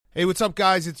Hey, what's up,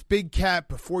 guys? It's Big Cat.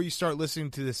 Before you start listening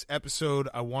to this episode,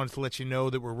 I wanted to let you know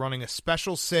that we're running a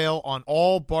special sale on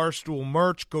all Barstool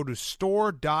merch. Go to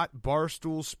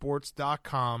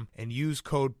store.barstoolsports.com and use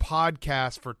code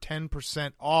PODCAST for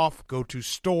 10% off. Go to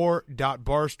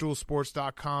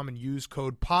store.barstoolsports.com and use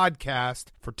code PODCAST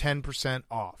for 10%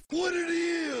 off. What it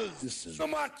is, this is the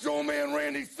Macho Man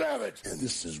Randy Savage, and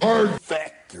this is Hard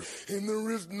Factor, and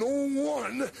there is no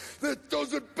one that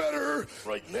does it better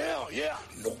right now. Yeah,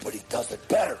 nobody does it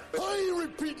better. I ain't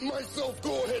repeating myself.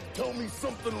 Go ahead, tell me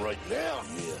something right now.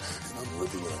 Yeah, and I'm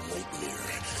living a nightmare,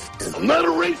 and I'm not a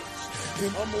racist,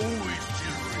 and I'm always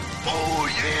cheering. Oh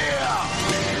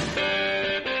yeah.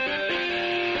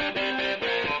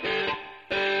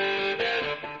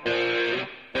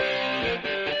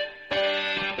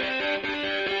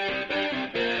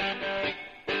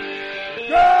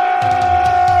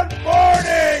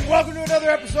 Welcome to another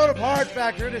episode of Hard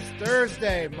Factor. It is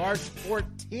Thursday, March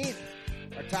 14th.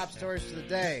 Our top stories for the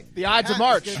day. The Ides of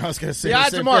March. I was going to say the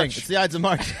Ides of March. It's the Ides of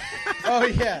March. Oh,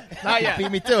 yeah. Not yet. Beat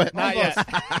me to it. Not yet.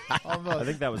 Almost. I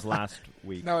think that was last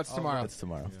week. No, it's tomorrow. It's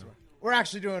tomorrow. Yeah. We're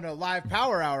actually doing a live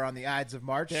power hour on the Ides of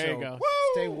March. There you go.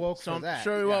 Stay woke So for I'm that.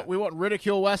 sure we won't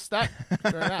ridicule West that.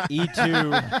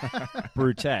 E2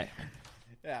 Brute. Yeah.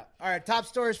 All right, top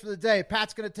stories for the day.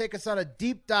 Pat's going to take us on a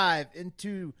deep dive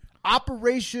into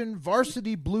Operation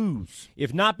Varsity Blues.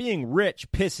 If not being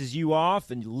rich pisses you off,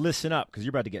 then listen up because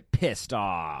you're about to get pissed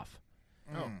off.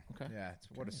 Oh, okay. Yeah,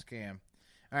 what a scam.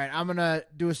 All right, I'm going to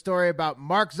do a story about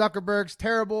Mark Zuckerberg's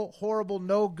terrible, horrible,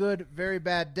 no good, very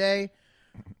bad day.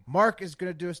 Mark is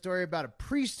going to do a story about a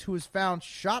priest who was found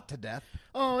shot to death.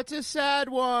 Oh, it's a sad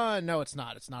one. No, it's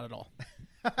not. It's not at all.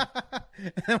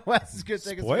 And Wes is going to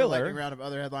take us through a Spoiler. lightning round of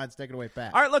other headlines. Take it away,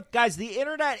 Pat. All right, look, guys, the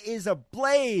internet is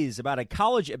ablaze about a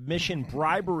college admission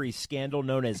bribery scandal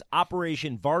known as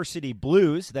Operation Varsity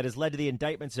Blues that has led to the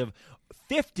indictments of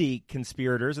 50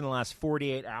 conspirators in the last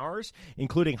 48 hours,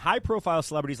 including high-profile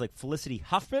celebrities like Felicity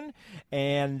Huffman,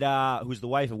 and who's the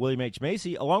wife of William H.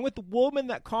 Macy, along with the woman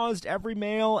that caused every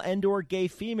male and or gay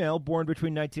female born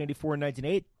between 1984 and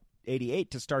 1988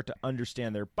 to start to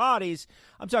understand their bodies.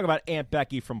 I'm talking about Aunt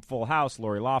Becky from Full House,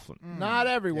 Lori Loughlin. Not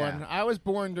everyone. Yeah. I was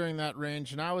born during that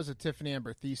range, and I was a Tiffany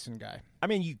Amber Thiessen guy. I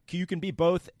mean, you can be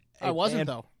both. I wasn't,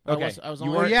 though. Okay. I was You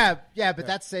only. weren't- Yeah, but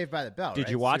that's Saved by the Bell. Did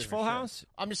right? you watch It's Full your show. House?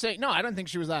 I'm just saying, no, I don't think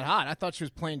she was that hot. I thought she was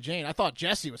plain Jane. I thought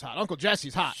Jessie was hot. Uncle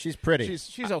Jesse's hot. She's pretty.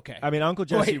 She's okay. I mean, Uncle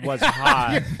Jesse was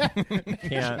hot.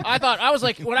 Can't. I was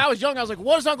like, when I was young, I was like,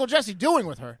 what is Uncle Jesse doing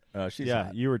with her? She's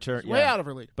hot. You were turned Way out of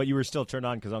her league. but you were still turned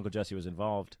on because Uncle Jesse was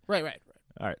involved. Right.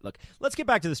 All right, look, let's get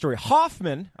back to the story.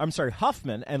 Huffman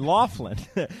and Loughlin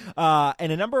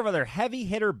and a number of other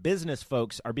heavy-hitter business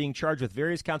folks are being charged with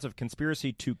various counts of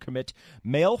conspiracy to commit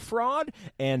mail fraud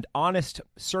and honest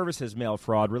services mail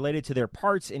fraud related to their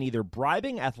parts in either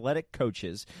bribing athletic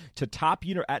coaches to top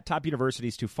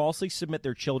universities to falsely submit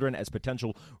their children as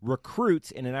potential recruits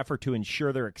in an effort to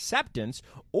ensure their acceptance,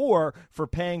 or for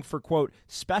paying for, quote,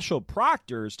 special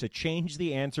proctors to change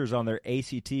the answers on their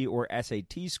ACT or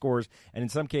SAT scores, and in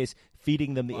some case,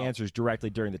 feeding them the answers directly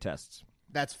during the tests.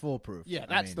 That's foolproof. Yeah,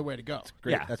 that's the way to go.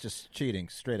 Great. Yeah. That's just cheating,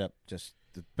 straight up. Just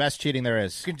the best cheating there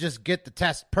is. You can just get the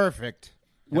test perfect.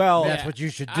 Well, That's what you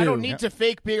should do. I don't need to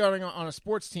fake being on a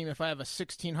sports team if I have a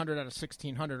 1,600 out of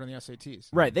 1,600 on the SATs.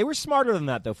 right. They were smarter than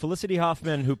that, though. Felicity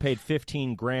Huffman, who paid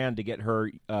 $15,000 to get her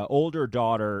older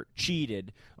daughter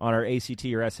cheated on her ACT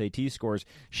or SAT scores,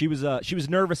 she was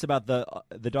nervous about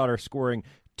the daughter scoring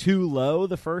too low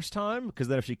the first time, because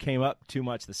then if she came up too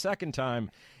much the second time,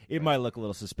 it might look a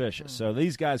little suspicious. So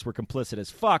these guys were complicit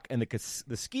as fuck, and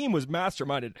the scheme was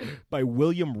masterminded by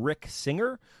William Rick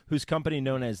Singer, whose company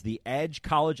known as the Edge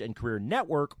College and Career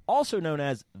Network, also known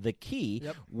as The Key,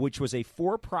 which was a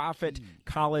for-profit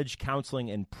college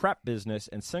counseling and prep business,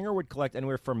 and Singer would collect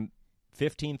anywhere from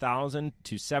 $15,000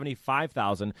 to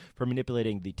 $75,000 for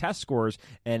manipulating the test scores,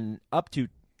 and up to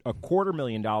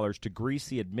 $250,000 to grease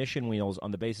the admission wheels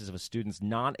on the basis of a student's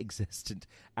non-existent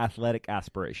athletic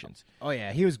aspirations. Oh,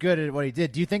 yeah. He was good at what he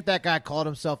did. Do you think that guy called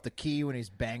himself the key when he's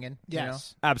banging?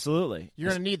 Yes. Absolutely. You're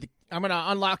going to need I'm going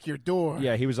to unlock your door.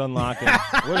 Yeah, he was unlocking.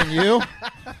 Wouldn't you?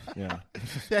 Yeah.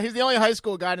 Yeah, he's the only high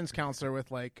school guidance counselor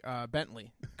with, like,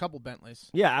 Bentley. A couple Bentleys.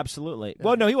 Yeah, absolutely.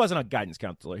 Well, no, he wasn't a guidance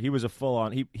counselor. He was a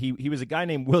full-on he was a guy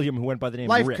named William who went by the name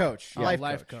Life Rick. coach. Yeah,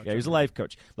 life coach. Yeah, he was a life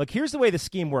coach. Look, here's the way the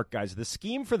scheme worked, guys. The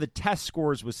scheme for the test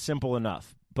scores was simple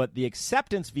enough, but the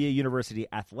acceptance via university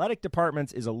athletic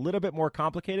departments is a little bit more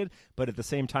complicated, but at the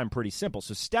same time pretty simple.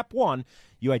 So step one,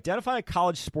 you identify a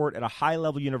college sport at a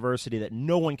high-level university that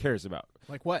no one cares about.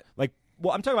 Like what? Like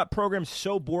Well, I'm talking about programs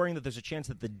so boring that there's a chance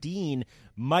that the dean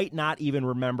might not even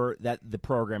remember that the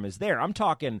program is there. I'm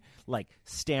talking like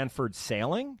Stanford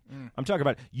sailing. I'm talking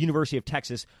about University of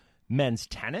Texas men's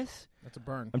tennis. That's a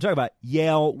burn. I'm talking about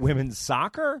Yale women's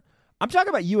soccer. I'm talking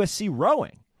about USC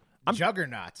rowing.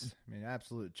 Juggernauts. I mean,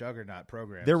 absolute juggernaut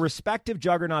programs. Their respective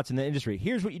juggernauts in the industry.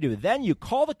 Here's what you do. Then you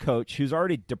call the coach who's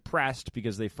already depressed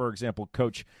because they, for example,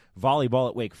 coach volleyball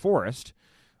at Wake Forest,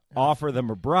 offer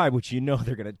them a bribe, which you know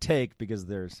they're going to take because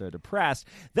they're so depressed.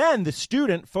 Then the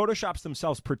student photoshops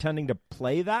themselves pretending to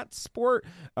play that sport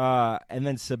and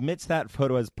then submits that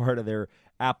photo as part of their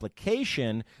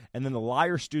application, and then the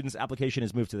liar student's application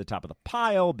is moved to the top of the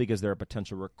pile because they're a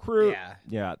potential recruit.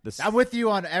 Yeah. I'm with you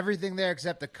on everything there,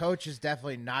 except the coach is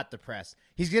definitely not depressed.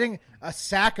 He's getting a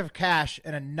sack of cash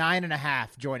and a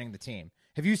 9.5 joining the team.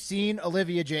 Have you seen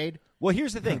Olivia Jade? Well,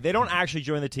 here's the thing: they don't actually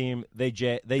join the team. The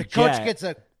coach gets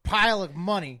a pile of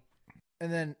money,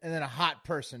 and then a hot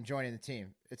person joining the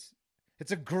team.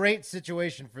 It's a great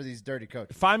situation for these dirty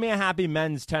coaches. Find me a happy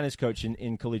men's tennis coach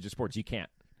in collegiate sports. You can't.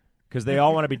 Because they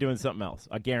all want to be doing something else.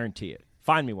 I guarantee it.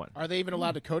 Find me one. Are they even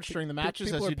allowed to coach during the matches?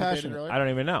 People as are you debated passionate. earlier? I don't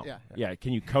even know. Yeah.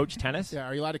 Can you coach tennis? Yeah.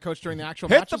 Are you allowed to coach during the actual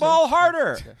Hit matches? the ball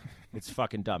harder. It's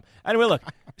fucking dumb. Anyway, look.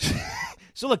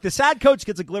 So look, the sad coach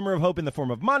gets a glimmer of hope in the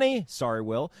form of money. Sorry,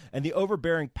 Will. And the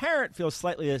overbearing parent feels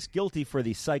slightly less guilty for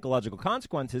the psychological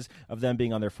consequences of them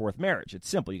being on their fourth marriage. It's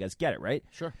simple. You guys get it, right?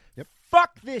 Sure. Yep.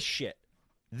 Fuck this shit.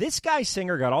 This guy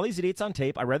Singer got all these idiots on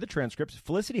tape. I read the transcripts.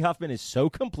 Felicity Huffman is so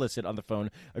complicit on the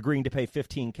phone, agreeing to pay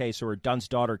 $15K so her dunce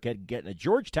daughter get into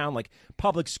Georgetown like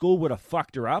public school would have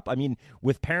fucked her up. I mean,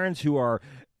 with parents who are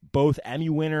both Emmy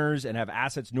winners and have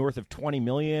assets north of $20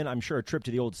 million, I'm sure a trip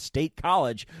to the old state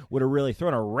college would have really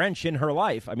thrown a wrench in her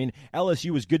life. I mean,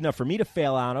 LSU was good enough for me to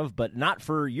fail out of, but not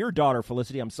for your daughter,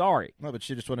 Felicity. I'm sorry. No, but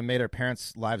she just would have made her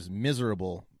parents' lives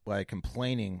miserable by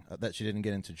complaining that she didn't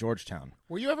get into Georgetown.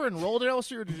 Were you ever enrolled at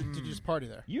LSU, or did you just party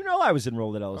there? You know I was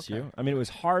enrolled at LSU. Okay. I mean, it was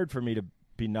hard for me to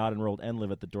be not enrolled and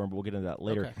live at the dorm, but we'll get into that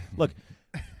later. Okay. Look,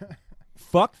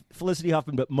 fuck Felicity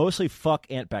Huffman, but mostly fuck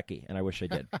Aunt Becky, and I wish I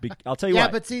did. I'll tell you Yeah,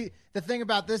 what. but see, the thing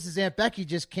about this is Aunt Becky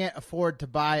just can't afford to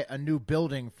buy a new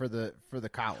building for the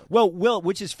college. Well,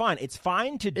 which is fine. It's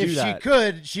fine to do If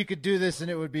that. she could do this and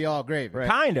it would be all gravy. Right.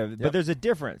 Kind of, but there's a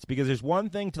difference because there's one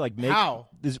thing to like make. How?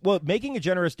 Making a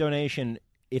generous donation.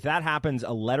 If that happens,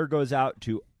 a letter goes out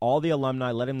to all the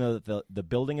alumni, let them know that the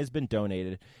building has been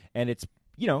donated, and it's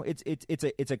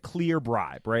a clear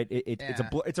bribe, right? It's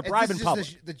a bribe in public.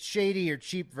 The shady or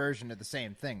cheap version of the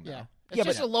same thing. Though. Yeah. It's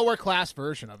just a lower class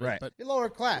version of it. Right. But Lower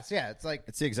class, yeah. It's like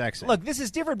It's the exact same. Look, this is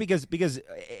different because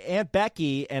Aunt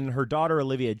Becky and her daughter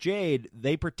Olivia Jade,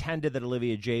 they pretended that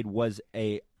Olivia Jade was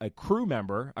a crew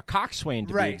member, a coxswain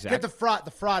to be exact. Get the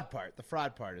fraud part. The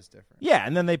fraud part is different. Yeah,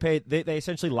 and then they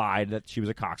essentially lied that she was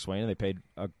a coxswain, and they paid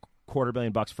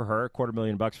 $250,000 for her,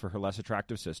 $250,000 for her less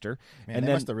attractive sister. Man, and they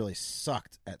then must have really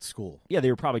sucked at school. yeah, they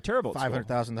were probably terrible. At school.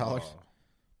 $500,000.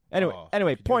 Anyway,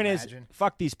 could you point is, imagine?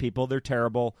 fuck these people. They're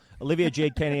terrible. Olivia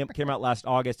Jade came out last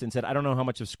August and said, I don't know how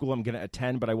much of school I'm going to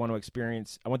attend, but I want the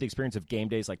experience of game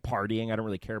days, like partying. I don't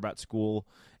really care about school.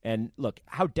 And look,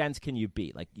 how dense can you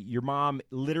be? Like, your mom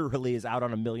literally is out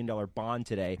on $1 million bond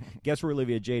today. Guess where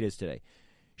Olivia Jade is today?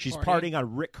 She's partying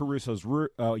on Rick Caruso's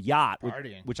yacht,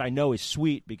 which I know is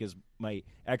sweet because my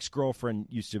ex-girlfriend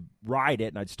used to ride it,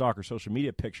 and I'd stalk her social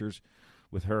media pictures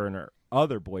with her and her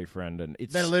other boyfriend. And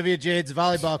it's Then Olivia Jade's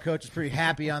volleyball coach is pretty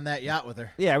happy on that yacht with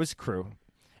her. yeah, it was a crew.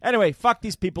 Anyway, fuck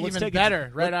these people. Let's even take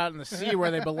better, right out in the sea where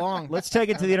they belong. Let's take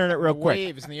it to the internet real quick.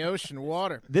 Waves in the ocean,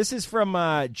 water. This is from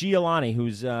Giuliani,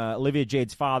 who's Olivia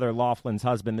Jade's father, Laughlin's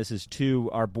husband. This is to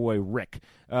our boy Rick,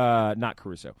 not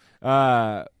Caruso.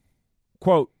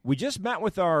 Quote, we just met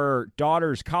with our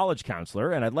daughter's college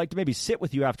counselor, and I'd like to maybe sit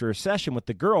with you after a session with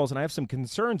the girls, and I have some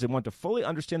concerns and want to fully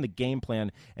understand the game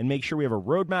plan and make sure we have a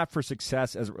roadmap for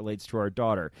success as it relates to our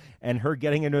daughter and her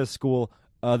getting into a school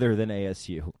other than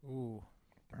ASU. Ooh.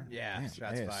 Yeah,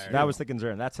 shots fired. That was the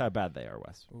concern. That's how bad they are,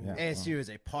 Wes. Yeah. ASU is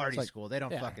a party school. They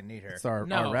don't fucking need her. It's our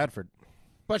No. Radford.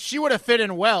 But she would have fit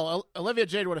in well. Olivia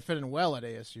Jade would have fit in well at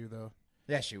ASU, though.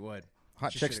 Yeah, she would.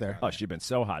 Hot She chicks should've there. Oh, she'd been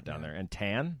so hot down there. And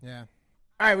tan? Yeah.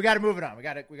 All right, we got to move it on. We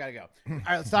got to go. All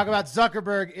right, let's talk about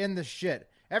Zuckerberg in the shit.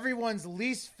 Everyone's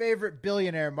least favorite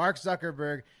billionaire, Mark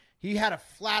Zuckerberg, he had a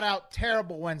flat-out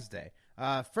terrible Wednesday.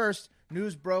 First,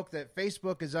 news broke that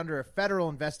Facebook is under a federal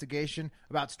investigation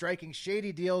about striking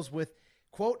shady deals with,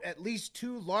 quote, at least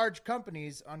 2 large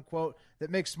companies, unquote, that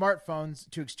make smartphones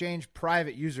to exchange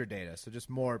private user data. So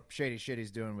just more shady shit he's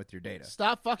doing with your data.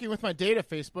 Stop fucking with my data,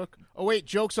 Facebook. Oh, wait,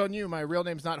 joke's on you. My real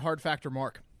name's not Hard Factor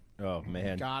Mark. Oh,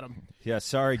 man. Got him. Yeah,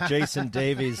 sorry, Jason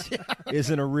Davies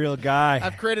isn't a real guy.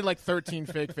 I've created like 13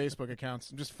 fake Facebook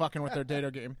accounts. I'm just fucking with their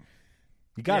data game.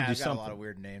 You got to do I've got something. a lot of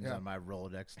weird names on my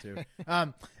Rolodex, too.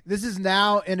 This is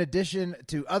now in addition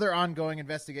to other ongoing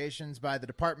investigations by the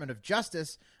Department of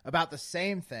Justice about the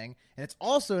same thing, and it's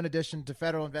also in addition to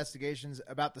federal investigations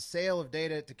about the sale of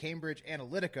data to Cambridge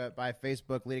Analytica by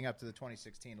Facebook leading up to the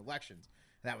 2016 elections.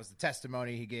 That was the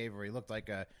testimony he gave where he looked like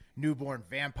a newborn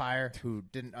vampire who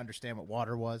didn't understand what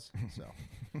water was. So,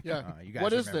 Yeah. you guys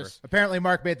What is remember. this? Apparently,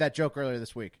 Mark made that joke earlier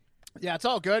this week. Yeah, it's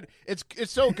all good. It's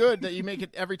so good that you make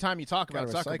it every time you talk about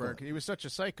Gotta recycle Zuckerberg. He was such a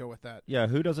psycho with that. Yeah,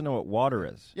 who doesn't know what water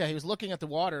is? Yeah, he was looking at the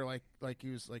water like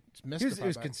he was like mystified. He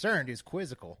was by it. concerned. He was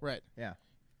quizzical. Right. Yeah.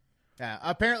 Yeah.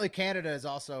 Apparently, Canada is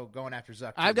also going after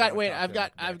Zuck. I've got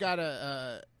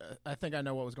I think I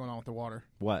know what was going on with the water.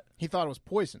 What? He thought it was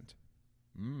poisoned.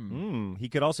 He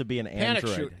could also be an Panic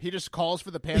android. shoot. He just calls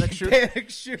for the panic shoot. Panic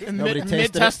shoot. In Nobody mid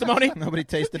tasted testimony. it. Nobody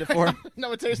tasted it for him.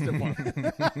 No, it tasted one.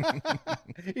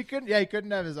 He couldn't. Yeah, he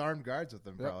couldn't have his armed guards with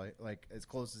him. Probably like as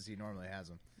close as he normally has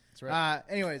them. That's right.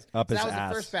 Anyways, Up so his that was ass.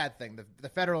 the first bad thing. The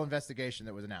federal investigation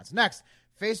that was announced. Next,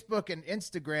 Facebook and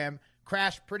Instagram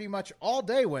crashed pretty much all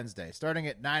day Wednesday, starting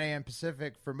at 9 a.m.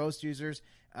 Pacific for most users.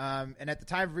 And at the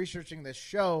time of researching this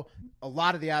show, a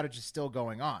lot of the outage is still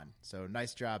going on. So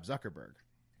nice job, Zuckerberg.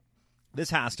 This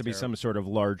has to be some sort of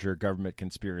larger government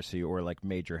conspiracy or like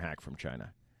major hack from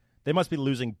China. They must be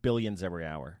losing billions every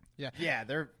hour. Yeah,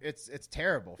 it's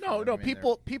terrible. for No, them. I mean,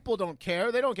 people don't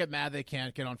care. They don't get mad they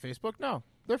can't get on Facebook. No,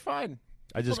 they're fine.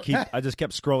 I just kept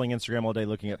scrolling Instagram all day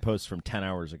looking at posts from 10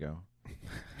 hours ago.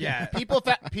 yeah, People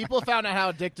found out how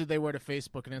addicted they were to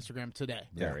Facebook and Instagram today.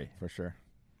 Very. For sure.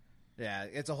 yeah,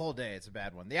 it's a whole day. It's a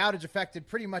bad one. The outage affected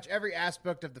pretty much every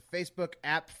aspect of the Facebook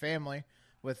app family,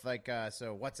 with like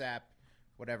so WhatsApp,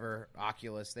 whatever,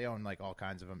 Oculus. They own like all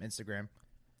kinds of them. Instagram,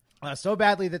 so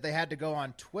badly that they had to go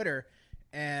on Twitter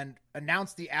and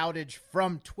announce the outage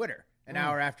from Twitter an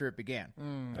hour after it began.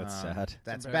 That's sad.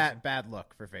 That's bad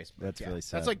look for Facebook. That's really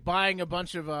sad. That's like buying a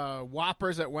bunch of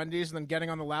Whoppers at Wendy's and then getting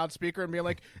on the loudspeaker and being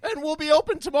like, "And we'll be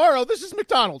open tomorrow. This is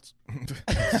McDonald's."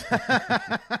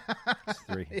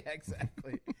 Three. Yeah,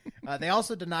 exactly. They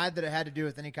also denied that it had to do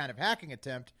with any kind of hacking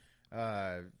attempt.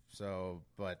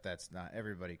 But that's not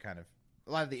everybody.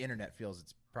 A lot of the internet feels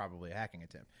it's probably a hacking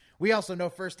attempt. We also know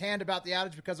firsthand about the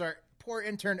outage because our poor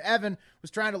intern Evan was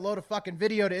trying to load a fucking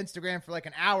video to Instagram for like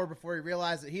an hour before he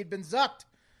realized that he'd been zucked.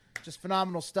 Just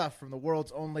phenomenal stuff from the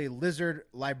world's only lizard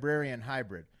librarian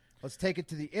hybrid. Let's take it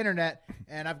to the internet,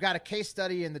 and I've got a case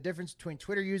study in the difference between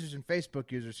Twitter users and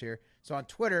Facebook users here. So on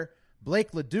Twitter,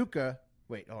 Blake DeLuca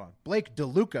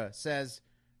says,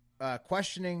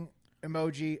 questioning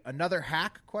emoji, another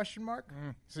hack, question mark?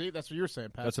 See, that's what you were saying,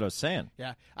 Pat. That's what I was saying.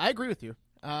 Yeah, I agree with you.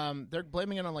 They're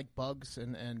blaming it on like bugs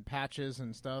and patches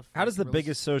and stuff. How does the Really-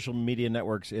 biggest social media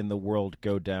networks in the world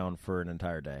go down for an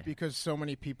entire day? Because so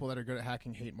many people that are good at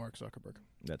hacking hate Mark Zuckerberg.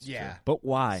 That's Yeah. true. But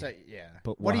why? So, yeah.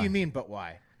 But what do why? you mean, but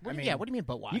why? What do you mean,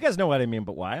 but why? You guys know what I mean,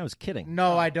 but why? I was kidding.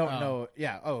 No, I don't know.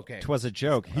 Yeah. Oh, okay. Twas a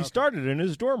joke. He started in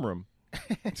his dorm room.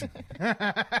 All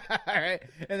right.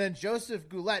 And then Joseph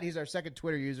Goulet, he's our second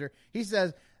Twitter user. He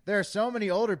says, there are so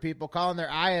many older people calling their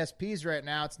ISPs right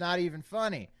now, it's not even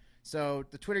funny. So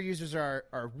the Twitter users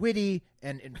are witty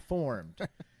and informed.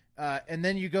 And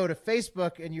then you go to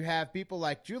Facebook and you have people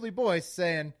like Julie Boyce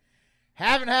saying,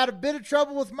 haven't had a bit of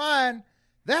trouble with mine.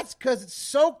 That's because it's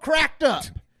so cracked up.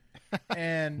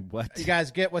 And What? You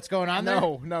guys get what's going on there?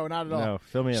 No, not at all. No,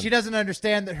 fill me in. She doesn't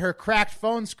understand that her cracked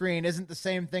phone screen isn't the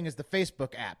same thing as the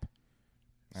Facebook app.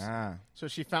 So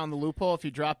she found the loophole. If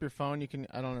you drop your phone, you can.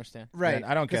 I don't understand. Right.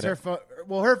 I don't get 'Cause her it.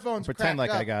 her phone's Pretend like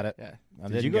cracked I up. got it. Yeah.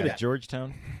 Did you go to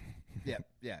Georgetown? Yeah.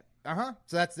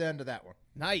 So that's the end of that one.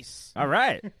 Nice. All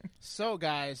right. So,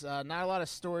 guys, not a lot of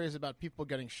stories about people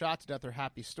getting shot to death or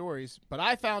happy stories, but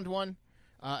I found one.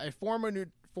 A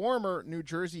former New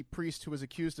Jersey priest who was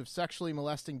accused of sexually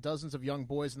molesting dozens of young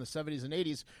boys in the 70s and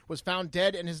 80s was found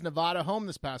dead in his Nevada home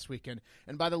this past weekend.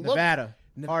 And by the Nevada.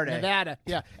 Hard A. Nevada,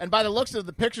 yeah. And by the looks of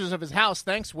the pictures of his house,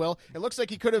 thanks, Will, it looks like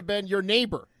he could have been your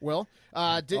neighbor, Will.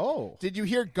 Did you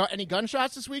hear any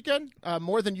gunshots this weekend?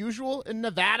 More than usual in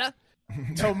Nevada?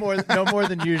 No more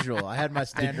than usual. I had my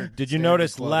standard. Did you standard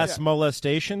notice quote. less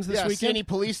molestations this See weekend? any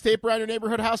police tape around your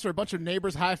neighborhood house or a bunch of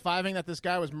neighbors high-fiving that this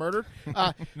guy was murdered?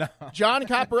 John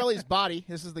Caparelli's body,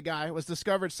 this is the guy, was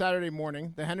discovered Saturday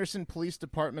morning. The Henderson Police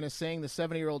Department is saying the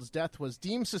 70-year-old's death was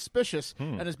deemed suspicious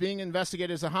and is being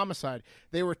investigated as a homicide.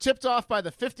 They were tipped off by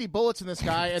the 50 bullets in this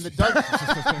guy and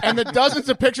the dozens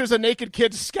of pictures of naked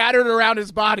kids scattered around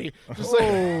his body. Just like,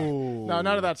 no, none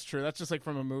of that's true. That's just like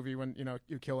from a movie when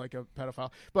you kill like a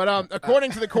pedophile. But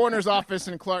according to the coroner's office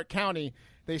in Clark County,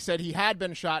 they said he had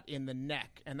been shot in the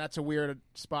neck, and that's a weird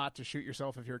spot to shoot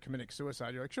yourself if you're committing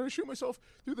suicide. You're like, should I shoot myself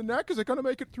through the neck? Is it going to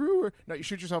make it through? Or no, you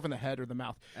shoot yourself in the head or the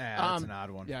mouth. That's an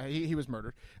odd one. Yeah, he was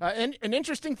murdered. And an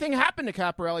interesting thing happened to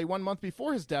Caporelli 1 month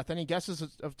before his death. Any guesses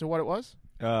as to what it was?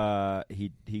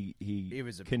 He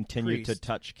was a continued priest. to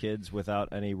touch kids without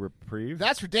any reprieve.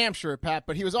 That's for damn sure, Pat.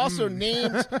 But he was also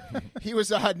named. He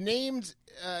was named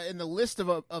in the list of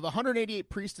 188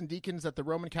 priests and deacons that the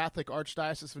Roman Catholic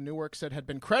Archdiocese of Newark said had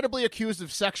been credibly accused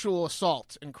of sexual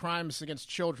assault and crimes against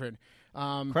children.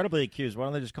 Credibly accused. Why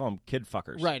don't they just call them kid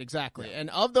fuckers? Right, exactly. Yeah. And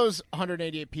of those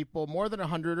 188 people, more than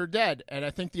 100 are dead, and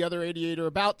I think the other 88 are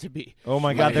about to be. Oh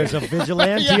my God! There's a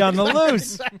vigilante on the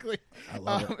loose. Exactly. I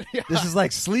love it. Yeah. This is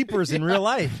like sleepers in real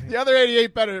life. The other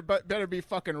 88 better be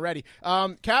fucking ready.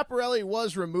 Caporelli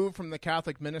was removed from the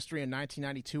Catholic ministry in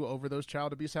 1992 over those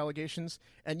child abuse allegations,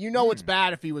 and you know it's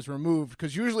bad if he was removed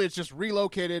because usually it's just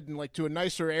relocated and like to a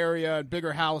nicer area and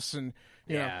bigger house and.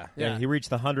 Yeah. He reached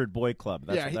the 100 boy club.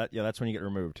 That's Yeah, that's when you get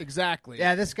removed. Exactly.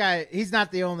 Yeah, this guy, he's not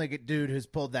the only dude who's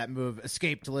pulled that move,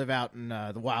 escaped to live out in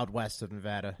the Wild West of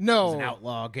Nevada. No. He's an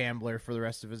outlaw gambler for the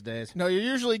rest of his days. No, you're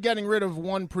usually getting rid of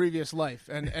one previous life,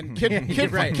 and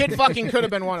kid fucking could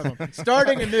have been one of them.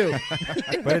 Starting anew.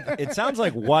 But it sounds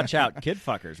like watch out kid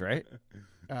fuckers, right?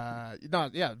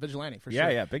 Vigilante for Yeah,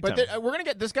 sure. yeah, big but time. We're gonna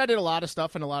get this guy did a lot of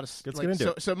stuff and a lot of Let's get into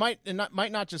it. So it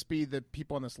might not just be the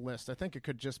people on this list. I think it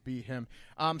could just be him.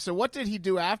 So what did he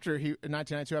do in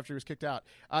 1992 after he was kicked out?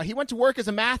 He went to work as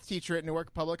a math teacher at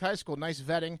Newark Public High School. Nice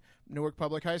vetting, Newark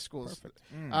Public High Schools. Perfect.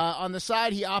 On the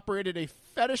side, he operated a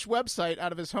fetish website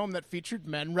out of his home that featured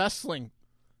men wrestling.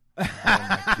 Oh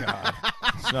my God!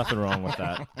 There's nothing wrong with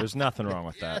that. There's nothing wrong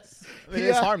with that.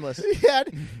 It's harmless.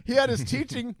 He had his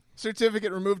teaching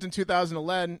certificate removed in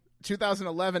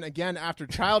 2011 again after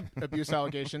child abuse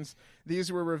allegations.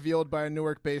 These were revealed by a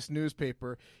Newark-based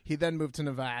newspaper. He then moved to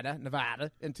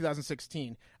Nevada in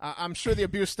 2016. I'm sure the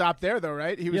abuse stopped there, though,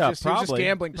 right? He was just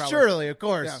gambling. Probably. Surely, of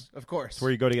course, of course. It's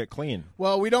where you go to get clean.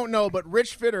 Well, we don't know, but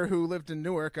Rich Fitter, who lived in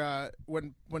Newark,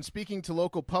 when speaking to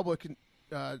local public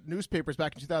newspapers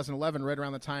back in 2011, right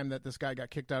around the time that this guy got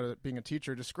kicked out of being a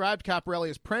teacher, described Caporelli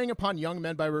as preying upon young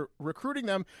men by recruiting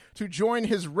them to join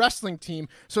his wrestling team.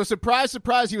 So surprise,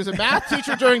 surprise, he was a math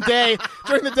teacher during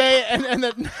the day,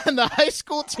 and the high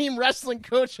school team wrestling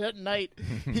coach at night.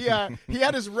 He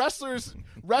had his wrestlers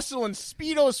wrestle in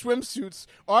Speedo swimsuits,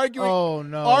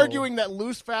 arguing that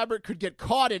loose fabric could get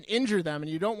caught and injure them,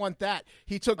 and you don't want that.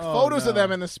 He took photos of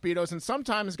them in the Speedos and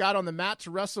sometimes got on the mat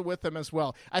to wrestle with them as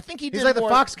well. I think He's like the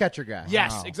Foxcatcher guy.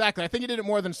 Yes, Wow. exactly. I think he did it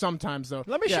more than sometimes, though.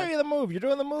 Let me show you the move. You're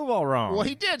doing the move all wrong. Well,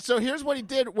 he did. So here's what he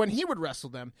did when he would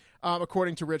wrestle them,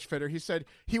 according to Rich Fitter. He said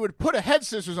he would put a head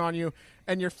scissors on you,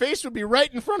 and your face would be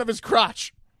right in front of his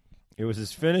crotch. It was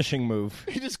his finishing move.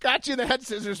 He just got you in the head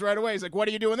scissors right away. He's like, what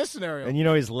do you do in this scenario? And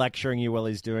he's lecturing you while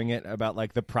he's doing it about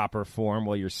like the proper form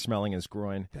while you're smelling his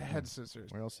groin. The head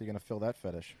scissors. Where else are you going to fill that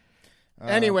fetish?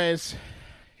 Anyways,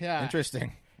 yeah.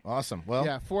 Interesting. Awesome. Well,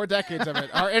 yeah, 4 decades of it.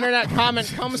 Our internet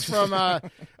comment comes from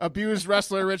abused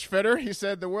wrestler Rich Fitter. He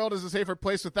said, the world is a safer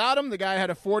place without him. The guy had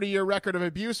a 40-year record of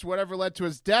abuse. Whatever led to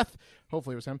his death,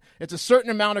 hopefully it was him, it's a certain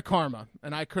amount of karma.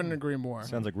 And I couldn't agree more.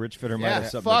 Sounds like Rich Fitter might have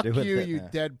something fuck to do with you, it. you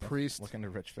dead priest. Look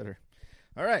into Rich Fitter.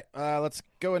 All right, let's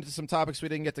go into some topics we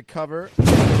didn't get to cover.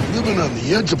 Living on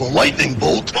the edge of a lightning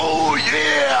bolt. Oh,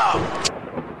 yeah!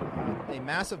 A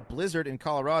massive blizzard in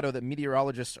Colorado that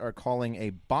meteorologists are calling a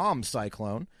bomb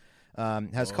cyclone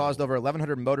has caused over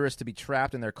 1,100 motorists to be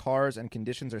trapped in their cars, and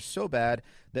conditions are so bad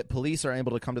that police are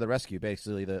able to come to the rescue.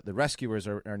 Basically, the rescuers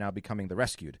are now becoming the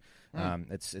rescued.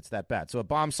 It's that bad. So a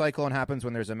bomb cyclone happens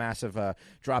when there's a massive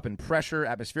drop in pressure,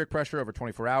 atmospheric pressure, over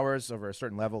 24 hours, over a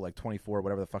certain level, like 24,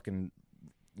 whatever the fucking,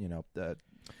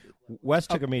 Wes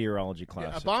took a meteorology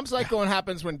class. A bomb cyclone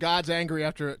happens when God's angry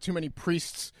after too many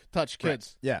priests touch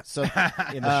kids. Right. Yeah, so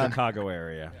in the Chicago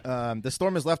area. The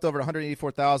storm has left over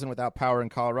 184,000 without power in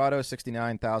Colorado,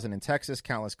 69,000 in Texas,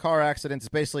 countless car accidents.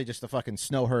 It's basically just a fucking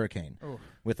snow hurricane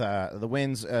with the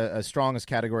winds as strong as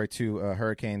Category 2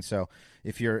 hurricane. So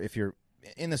if you're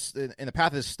in the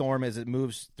path of this storm as it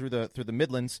moves through the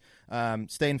Midlands,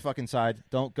 stay in fucking inside.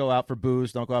 Don't go out for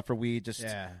booze. Don't go out for weed. Just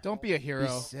don't be a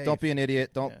hero. Don't be an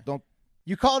idiot. Don't.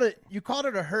 You called it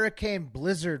a hurricane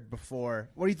blizzard before.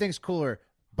 What do you think's cooler,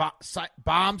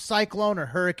 bomb cyclone or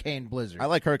hurricane blizzard? I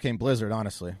like hurricane blizzard,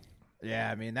 honestly.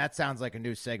 Yeah, I mean that sounds like a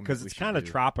new segment Because it's kind of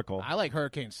tropical. I like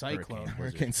hurricane cyclone.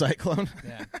 Hurricane cyclone.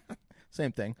 Yeah.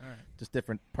 Same thing, just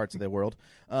different parts of the world.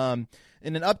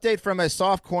 In an update from a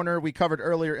soft corner we covered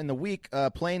earlier in the week,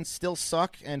 planes still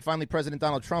suck, and finally President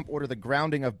Donald Trump ordered the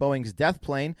grounding of Boeing's death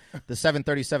plane, the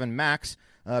 737 MAX.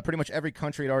 Pretty much every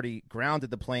country had already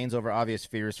grounded the planes over obvious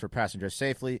fears for passenger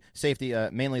safety.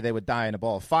 Mainly they would die in a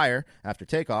ball of fire after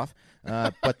takeoff.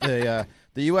 But the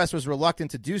U.S. was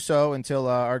reluctant to do so until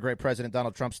our great President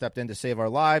Donald Trump stepped in to save our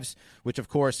lives, which, of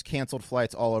course, canceled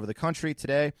flights all over the country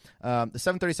today. The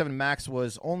 737 MAX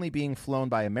was only being flown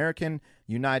by American,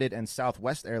 United, and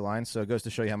Southwest Airlines, so it goes to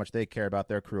show you how much they care about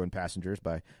their crew and passengers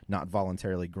by not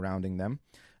voluntarily grounding them.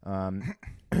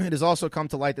 It has also come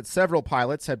to light that several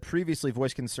pilots had previously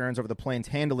voiced concerns over the plane's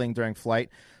handling during flight.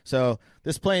 So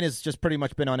this plane has just pretty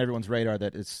much been on everyone's radar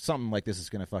that it's something like this is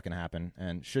going to fucking happen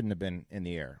and shouldn't have been in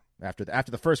the air. After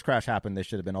the first crash happened, they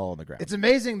should have been all on the ground. It's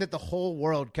amazing that the whole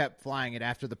world kept flying it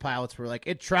after the pilots were like,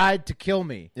 it tried to kill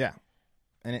me. Yeah.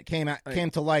 And it came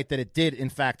to light that it did, in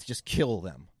fact, just kill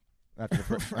them. After the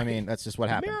first, I mean, that's just what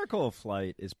happened. The miracle of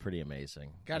flight is pretty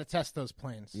amazing. Got to test those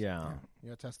planes. Yeah. You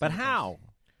gotta test But those how?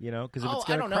 You know, because if it's I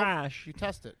going don't to know. crash. You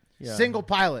test it. Yeah. Single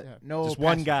pilot. No Just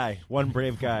one passenger. guy, one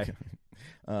brave guy.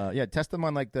 Test them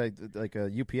on like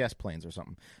UPS planes or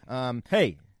something.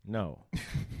 Hey, no.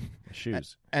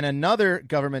 Shoes. And another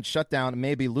government shutdown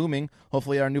may be looming.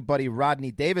 Hopefully our new buddy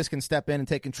Rodney Davis can step in and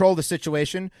take control of the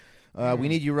situation. We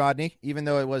need you, Rodney, even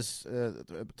though it was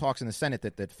talks in the Senate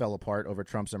that fell apart over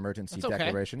Trump's emergency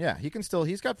declaration. Yeah,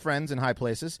 he's got friends in high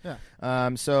places. Yeah.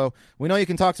 So we know you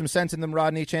can talk some sense in them,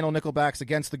 Rodney. Channel Nickelback's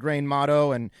Against the Grain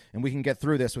motto, and we can get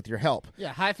through this with your help. Yeah,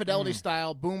 high fidelity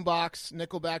style, boombox,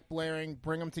 Nickelback blaring,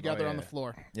 bring them together on the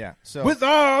floor. Yeah. So With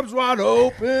arms wide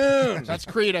open. That's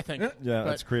Creed, I think. Yeah,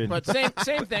 that's Creed. But same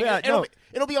thing. Yeah,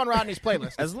 It'll be on Rodney's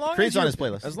playlist. As long Creed's as on you're- his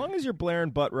playlist. As long as you're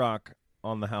blaring butt rock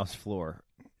on the house floor,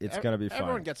 it's going to be fine.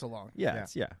 Everyone gets along. Yeah.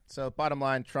 So bottom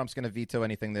line, Trump's going to veto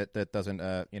anything that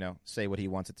doesn't say what he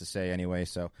wants it to say anyway.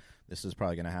 So this is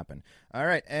probably going to happen. All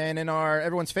right, and in our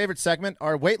everyone's favorite segment,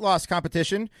 our weight loss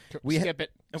competition, Skip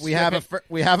it. We have a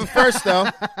first though.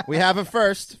 We have a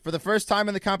first. For the first time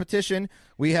in the competition,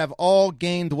 we have all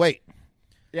gained weight.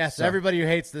 Yes, So- everybody who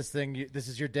hates this thing, this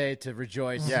is your day to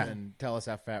rejoice Yeah. and tell us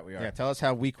how fat we are. Yeah, tell us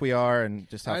how weak we are and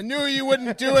just how I knew you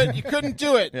wouldn't do it. You couldn't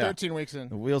do it. Yeah. 13 weeks in.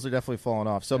 the wheels are definitely falling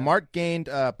off. So Mark gained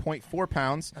 0.4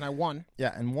 pounds. And I won.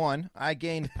 Yeah, and won. I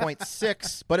gained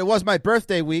 0.6, but it was my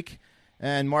birthday week,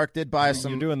 and Mark did buy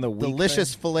some doing the week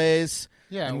delicious fillets.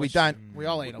 Yeah, and which we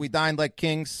all ate 'em. We dined like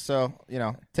kings, so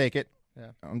take it.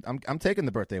 Yeah. I'm taking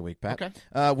the birthday week, Pat.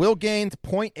 Okay. Will gained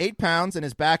 0.8 pounds and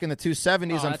is back in the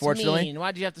 270s. Oh, unfortunately, that's mean.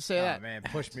 Why'd you have to say Oh, that? man,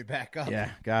 push me back up. yeah,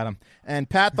 got him. And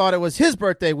Pat thought it was his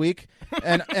birthday week,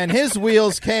 and his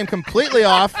wheels came completely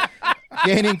off,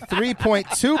 gaining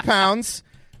 3.2 pounds.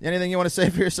 Anything you want to say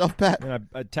for yourself, Pat? I mean,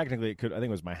 technically, I think it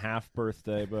was my half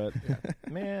birthday, but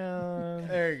man,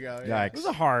 There you go. it Yeah. was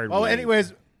a hard. Oh, week.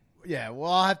 anyways, yeah, we'll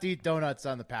all have to eat donuts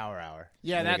on the Power Hour.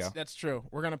 Yeah, There you that's true.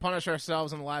 We're gonna punish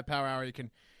ourselves on the live power hour. You can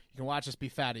watch us be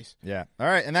fatties. Yeah. All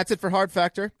right, and that's it for Hard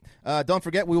Factor. Don't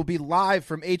forget, we will be live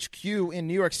from HQ in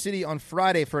New York City on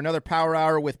Friday for another Power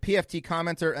Hour with PFT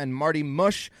commenter and Marty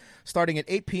Mush, starting at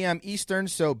 8 p.m. Eastern,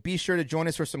 so be sure to join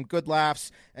us for some good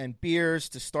laughs and beers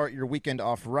to start your weekend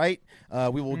off right.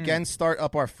 We will again start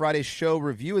up our Friday show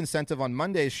review incentive on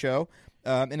Monday's show.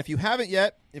 And if you haven't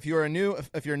yet, if you're a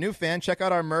new fan, check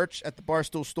out our merch at the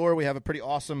Barstool store. We have a pretty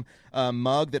awesome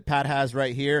mug that Pat has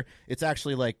right here. It's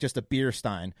actually like just a beer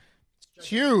stein. It's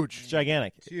huge. It's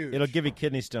gigantic. huge. It'll give you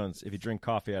kidney stones if you drink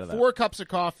coffee out of that. 4 cups of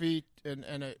coffee and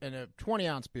a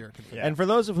 20-ounce beer. Can fit. And for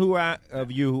those of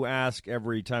you who ask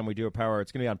every time we do a power,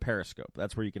 it's going to be on Periscope.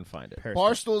 That's where you can find it.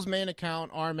 Barstool's main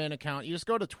account, our main account. You just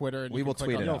go to Twitter. And We you will can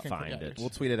tweet click it on out. you can Find click- it. We'll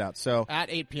tweet it out. So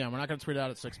At 8 p.m. We're not going to tweet it out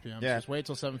at 6 p.m. Yeah. Just wait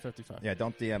till 7:55. yeah,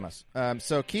 don't DM us.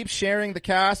 So keep sharing the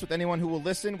cast with anyone who will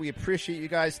listen. We appreciate you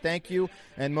guys. Thank you.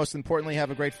 And most importantly, have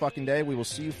a great fucking day. We will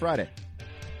see you Friday.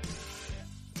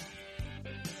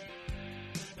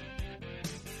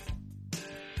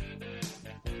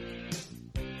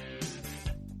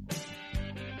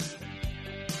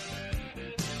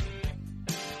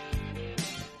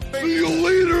 See you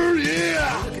later,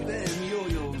 yeah! Look at them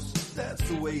yo-yos, that's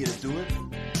the way you do it.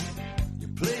 You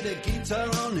play the guitar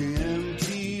on the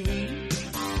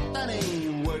MTV. That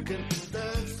ain't working, that